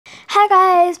Hi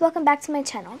guys, welcome back to my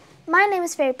channel. My name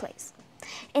is Fairy Plays.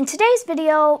 In today's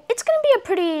video, it's going to be a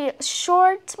pretty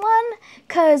short one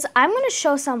because I'm going to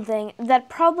show something that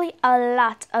probably a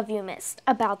lot of you missed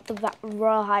about the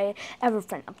Royale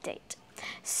EverFriend update.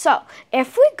 So,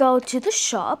 if we go to the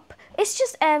shop, it's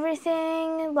just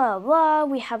everything, blah, blah.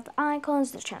 We have the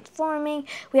icons, the transforming.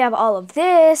 We have all of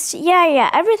this. Yeah,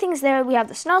 everything's there. We have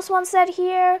the snow swan set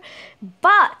here.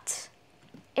 But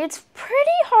it's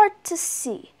pretty hard to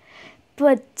see.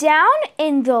 But down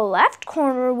in the left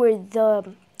corner where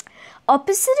the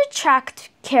opposite attract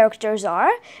characters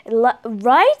are,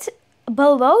 right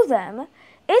below them,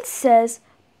 it says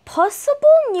possible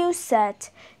new set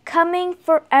coming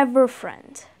for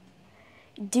EverFriend.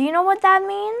 Do you know what that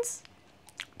means?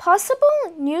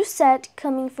 Possible new set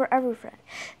coming for EverFriend.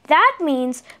 That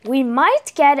means we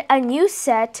might get a new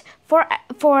set for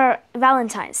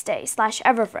Valentine's Day /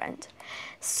 EverFriend.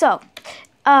 So,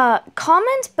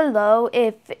 comment below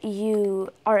if you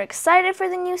are excited for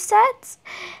the new sets,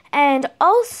 and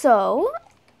also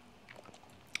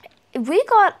we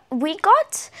got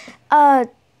a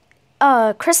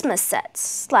Christmas set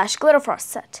 / Glitter Frost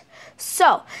set.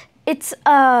 So it's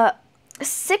a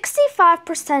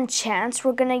 65% chance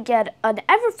we're gonna get an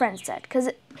EverFriend set, because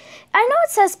I know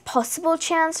it says possible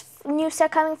chance new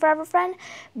set coming for EverFriend,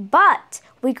 but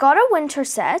we got a winter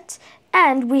set.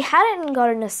 And we hadn't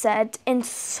gotten a set in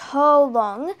so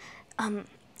long,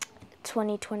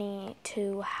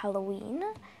 2022 Halloween,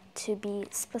 to be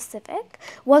specific,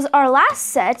 was our last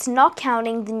set, not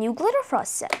counting the new Glitter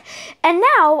Frost set. And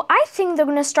now, I think they're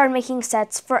going to start making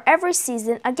sets for every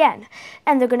season again.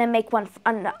 And they're going to make one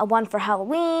for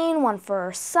Halloween, one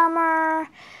for summer.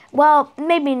 Well,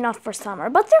 maybe not for summer,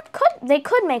 but they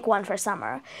could make one for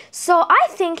summer. So I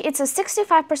think it's a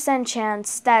 65%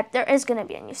 chance that there is going to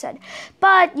be a new set.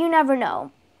 But you never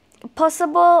know.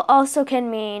 Possible also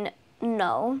can mean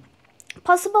no.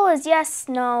 Possible is yes,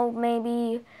 no,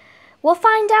 maybe. We'll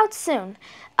find out soon.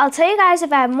 I'll tell you guys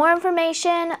if I have more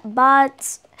information,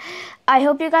 but I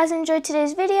hope you guys enjoyed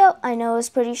today's video. I know it's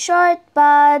pretty short,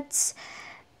 but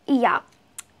yeah.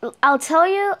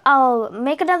 I'll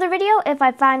make another video if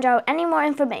I find out any more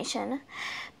information.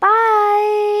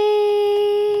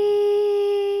 Bye!